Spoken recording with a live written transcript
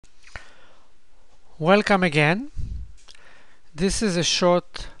Welcome again. This is a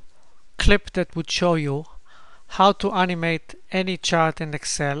short clip that would show you how to animate any chart in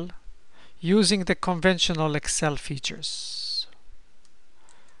Excel using the conventional Excel features.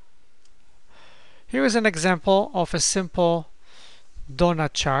 Here is an example of a simple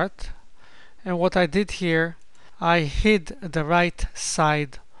donut chart, and what I did here, I hid the right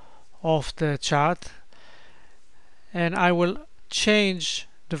side of the chart and I will change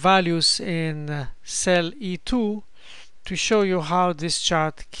the values in cell E2 to show you how this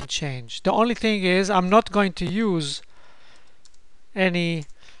chart can change. The only thing is I'm not going to use any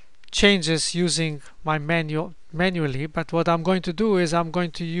changes using my manually, but what I'm going to do is I'm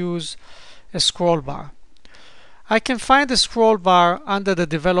going to use a scroll bar. I can find the scroll bar under the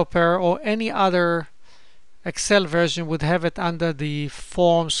developer, or any other Excel version would have it under the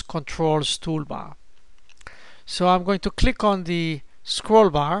Forms Controls toolbar. So I'm going to click on the scroll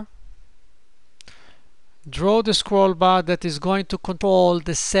bar, draw the scroll bar that is going to control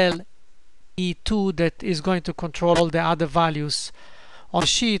the cell E2 that is going to control all the other values on the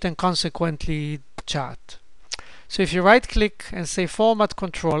sheet and consequently the chart. So if you right click and say Format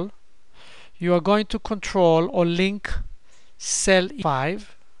Control, you are going to control or link cell E5.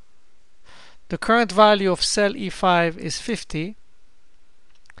 The current value of cell E5 is 50,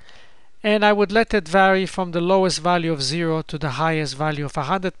 and I would let it vary from the lowest value of 0 to the highest value of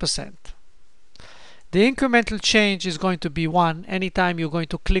 100%. The incremental change is going to be 1. Anytime you're going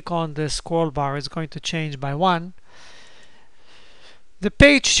to click on the scroll bar, it's going to change by 1. The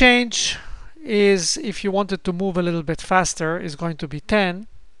page change is, if you wanted to move a little bit faster, is going to be 10.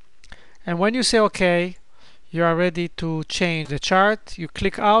 And when you say OK, you are ready to change the chart. You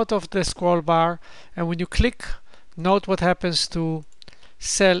click out of the scroll bar, and when you click, note what happens to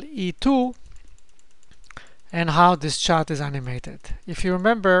cell E2 and how this chart is animated. If you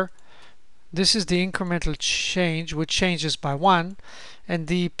remember, this is the incremental change, which changes by 1, and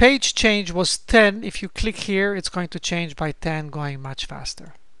the page change was 10. If you click here, it's going to change by 10, going much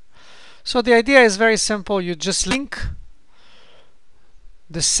faster. So the idea is very simple. You just link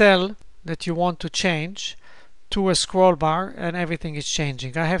the cell that you want to change to a scroll bar and everything is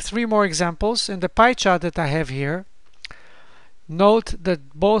changing. I have 3 more examples. In the pie chart that I have here, note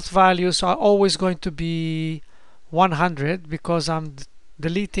that both values are always going to be 100 because I'm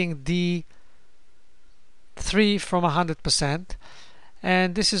deleting D3 from 100%.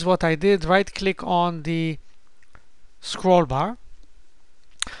 And this is what I did. Right click on the scroll bar.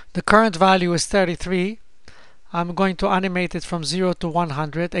 The current value is 33. I'm going to animate it from 0 to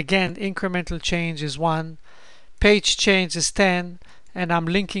 100. Again, incremental change is 1. Page change is 10. And I'm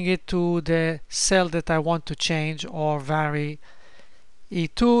linking it to the cell that I want to change or vary,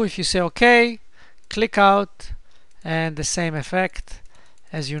 E2. If you say OK, click out, and the same effect.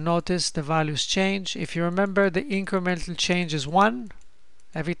 As you notice, the values change. If you remember, the incremental change is 1.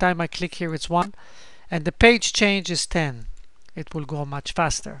 Every time I click here, it's 1. And the page change is 10. It will go much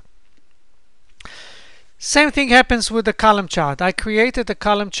faster. Same thing happens with the column chart. I created a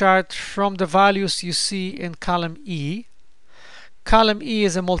column chart from the values you see in column E. Column E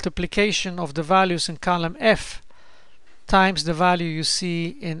is a multiplication of the values in column F times the value you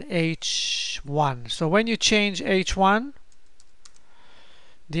see in H1. So when you change H1,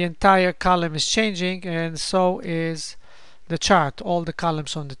 the entire column is changing, and so is the chart, all the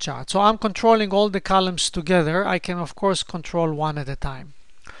columns on the chart. So I'm controlling all the columns together. I can of course control one at a time.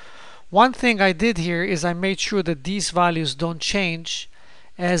 One thing I did here is I made sure that these values don't change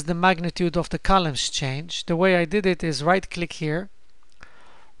as the magnitude of the columns change. The way I did it is right click here,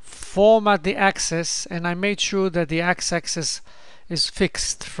 format the axis, and I made sure that the x-axis is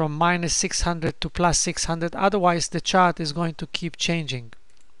fixed from -600 to +600. Otherwise the chart is going to keep changing.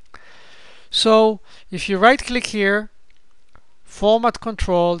 So if you right click here, format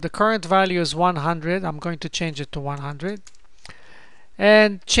control, the current value is 100. I'm going to change it to 100.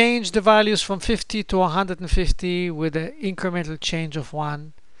 And change the values from 50 to 150 with an incremental change of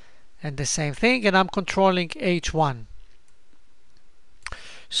 1, and the same thing. And I'm controlling H1.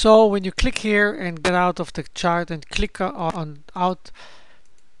 So when you click here and get out of the chart and click out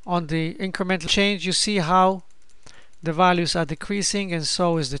on the incremental change, you see how the values are decreasing, and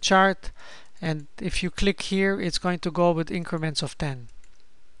so is the chart. And if you click here, it's going to go with increments of 10.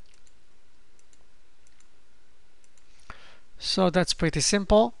 So that's pretty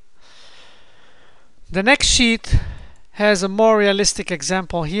simple. The next sheet has a more realistic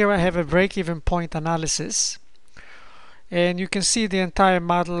example. Here I have a break-even point analysis, and you can see the entire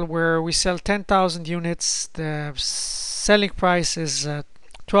model where we sell 10,000 units. The selling price is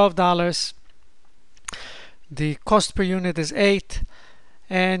 $12. The cost per unit is 8,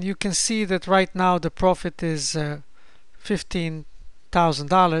 and you can see that right now the profit is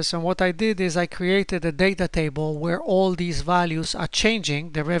 $15,000. And what I did is I created a data table where all these values are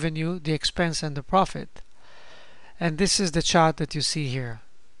changing: the revenue, the expense, and the profit. And this is the chart that you see here.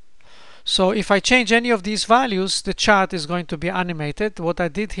 So if I change any of these values, the chart is going to be animated. What I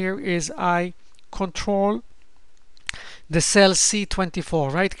did here is I control the cell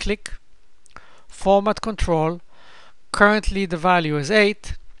C24, right click, format control. Currently the value is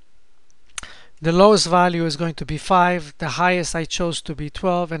 8. The lowest value is going to be 5. The highest I chose to be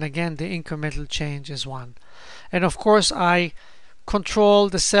 12. And again, the incremental change is 1. And of course, I control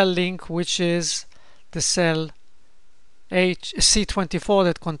the cell link, which is the cell C24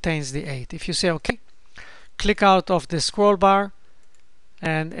 that contains the 8. If you say OK, click out of the scroll bar,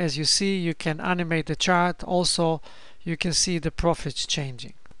 and as you see, you can animate the chart. Also, you can see the profits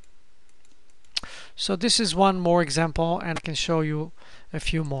changing. So this is one more example, and I can show you a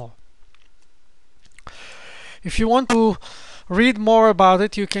few more. If you want to read more about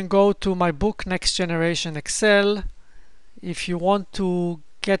it, you can go to my book, Next Generation Excel. If you want to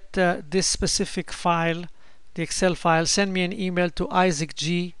get this specific file, the Excel file, send me an email to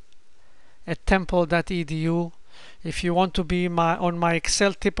isaacg@temple.edu. If you want to be on my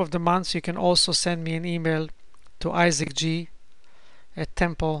Excel tip of the month, you can also send me an email to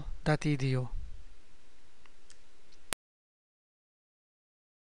isaacg@temple.edu.